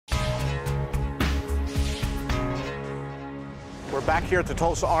We're back here at the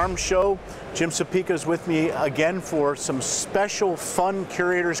Tulsa Arms Show. Jim Sapika is with me again for some special fun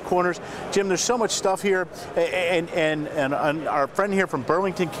Curator's Corners. Jim, there's so much stuff here, and our friend here from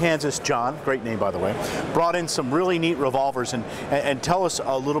Burlington, Kansas, John, great name by the way, brought in some really neat revolvers, and tell us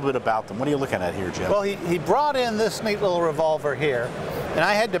a little bit about them. What are you looking at here, Jim? Well, he brought in this neat little revolver here, and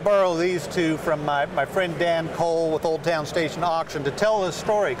I had to borrow these two from my friend Dan Cole with Old Town Station Auction to tell this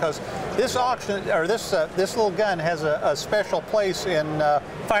story, because this auction, or this little gun has a special place in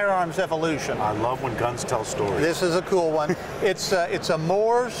Firearms evolution. I love when guns tell stories. This is a cool one. It's a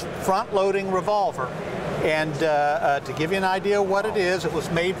Moore's front-loading revolver. And to give you an idea of what it is, it was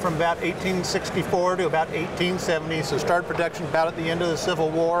made from about 1864 to about 1870, so started production about at the end of the Civil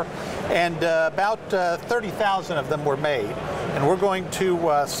War, and about 30,000 of them were made. And we're going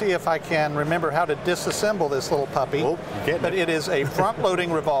to see if I can remember how to disassemble this little puppy. Oh, but it is a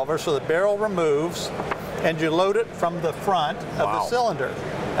front-loading revolver, so the barrel removes, and you load it from the front of the cylinder.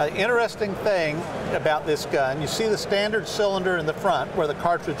 Interesting thing about this gun, you see the standard cylinder in the front where the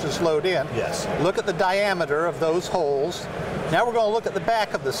cartridges load in. Yes. Look at the diameter of those holes. Now we're going to look at the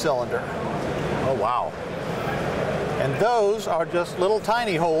back of the cylinder. Oh, wow. And those are just little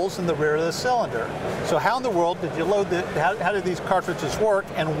tiny holes in the rear of the cylinder. So how in the world did you load how did these cartridges work,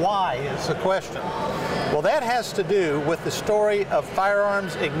 and why is the question? Well, that has to do with the story of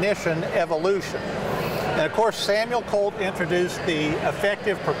firearms ignition evolution. And of course, Samuel Colt introduced the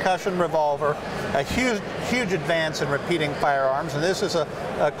effective percussion revolver, a huge advance in repeating firearms. And this is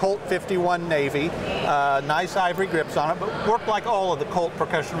a Colt 51 Navy, nice ivory grips on it, but worked like all of the Colt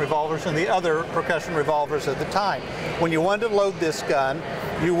percussion revolvers and the other percussion revolvers at the time. When you wanted to load this gun,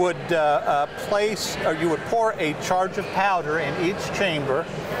 you would you would pour a charge of powder in each chamber.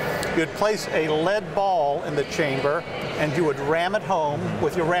 You'd place a lead ball in the chamber, and you would ram it home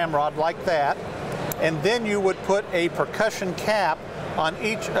with your ramrod like that. And then you would put a percussion cap on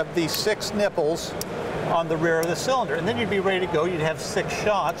each of the 6 nipples on the rear of the cylinder. And then you'd be ready to go. You'd have 6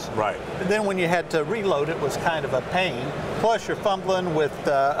 shots. Right. And then when you had to reload, it was kind of a pain. Plus you're fumbling with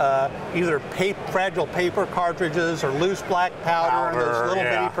either fragile paper cartridges or loose black powder and those little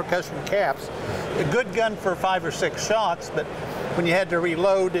bitty percussion caps. A good gun for 5 or 6 shots, but when you had to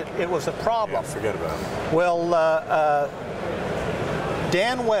reload, it was a problem. Yeah, forget about it. Well,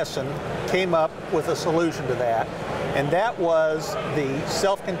 Dan Wesson came up with a solution to that, and that was the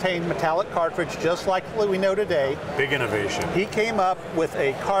self-contained metallic cartridge, just like we know today. Big innovation. He came up with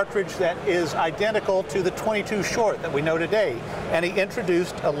a cartridge that is identical to the 22 short that we know today, and he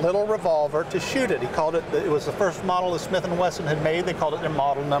introduced a little revolver to shoot it. He called it, it was the first model that Smith & Wesson had made. They called it their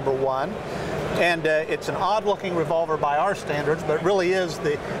model number 1. And it's an odd-looking revolver by our standards, but it really is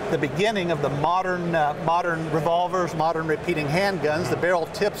the beginning of the modern revolvers, modern repeating handguns. The barrel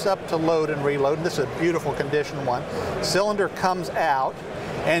tips up to load and reload, and this is a beautiful condition one. Cylinder comes out,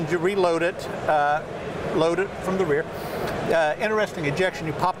 and you reload it, load it from the rear. Interesting ejection,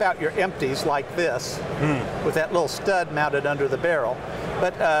 you pop out your empties like this, with that little stud mounted under the barrel.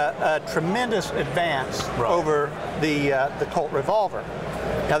 But a tremendous advance over the Colt revolver.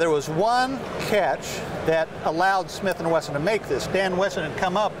 Now there was one catch that allowed Smith & Wesson to make this. Dan Wesson had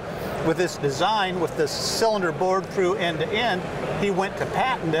come up with this design with this cylinder bored through end to end. He went to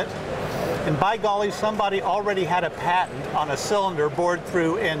patent it, and by golly, somebody already had a patent on a cylinder bored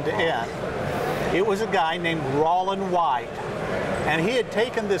through end to end. It was a guy named Rollin White, and he had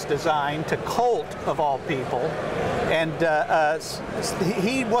taken this design to Colt, of all people, and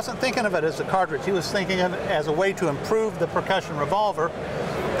he wasn't thinking of it as a cartridge. He was thinking of it as a way to improve the percussion revolver.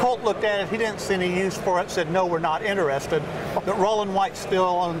 Colt looked at it, he didn't see any use for it, said, no, we're not interested, but Rollin White still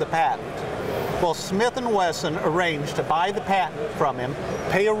owned the patent. Well, Smith & Wesson arranged to buy the patent from him,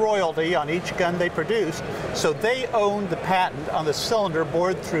 pay a royalty on each gun they produced, so they owned the patent on the cylinder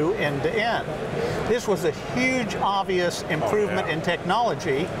bored through end to end. This was a huge, obvious improvement in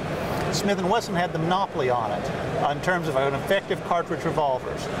technology. Smith & Wesson had the monopoly on it in terms of an effective cartridge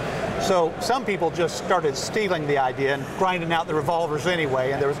revolvers. So some people just started stealing the idea and grinding out the revolvers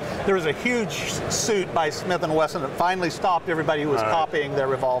anyway, and there was a huge suit by Smith & Wesson that finally stopped everybody who was copying their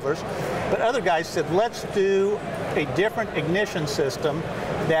revolvers. But other guys said, let's do a different ignition system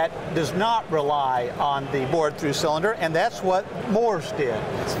that does not rely on the bored through cylinder, and that's what Moore's did.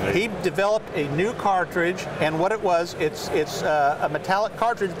 He developed a new cartridge, and what it was, it's a metallic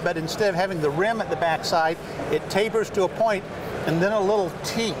cartridge, but instead of having the rim at the backside, it tapers to a point, and then a little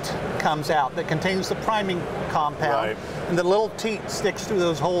teat comes out that contains the priming compound, and the little teat sticks through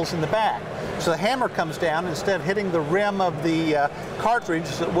those holes in the back. So the hammer comes down, instead of hitting the rim of the cartridge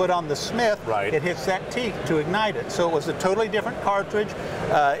as it would on the Smith, it hits that teat to ignite it. So it was a totally different cartridge.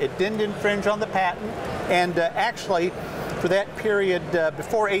 It didn't infringe on the patent, and actually for that period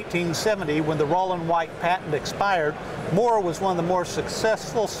before 1870, when the Rollin White patent expired, Moore was one of the more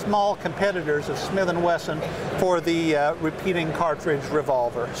successful small competitors of Smith & Wesson for the repeating cartridge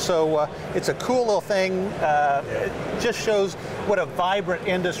revolver. So it's a cool little thing. It just shows what a vibrant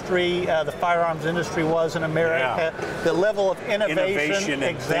industry the firearms industry was in America. Yeah. The level of innovation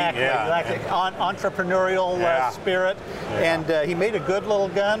exactly, entrepreneurial spirit. Yeah. And he made a good little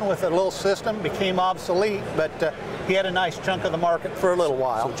gun with a little system, became obsolete, but he had a nice chunk of the market for a little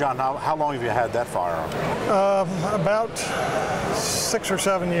while. So John, how long have you had that firearm? About 6 or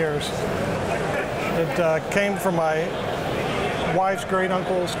 7 years. It came from my wife's great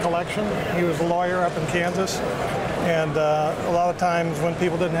uncle's collection. He was a lawyer up in Kansas, and a lot of times when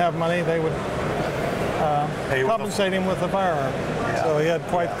people didn't have money, they would compensate him with a firearm. Yeah. So he had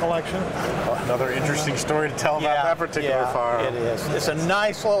quite the collection. Another interesting story to tell about that particular firearm. It is. It's a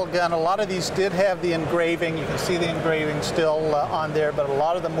nice little gun. A lot of these did have the engraving. You can see the engraving still on there, but a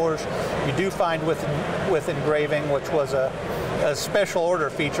lot of the Moores you do find with engraving, which was a special order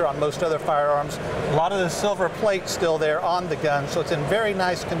feature on most other firearms. A lot of the silver plate still there on the gun, so it's in very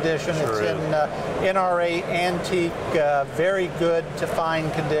nice condition. It's in NRA antique, very good to fine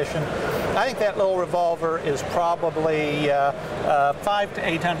condition. I think that little revolver is probably $500 to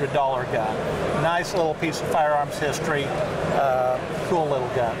 $800 gun. Nice little piece of firearms history. Cool little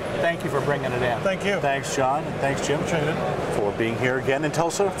gun. Thank you for bringing it in. Thank you. Thanks, John, and thanks, Jim, for being here again in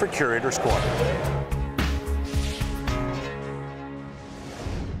Tulsa for Curator's Corner.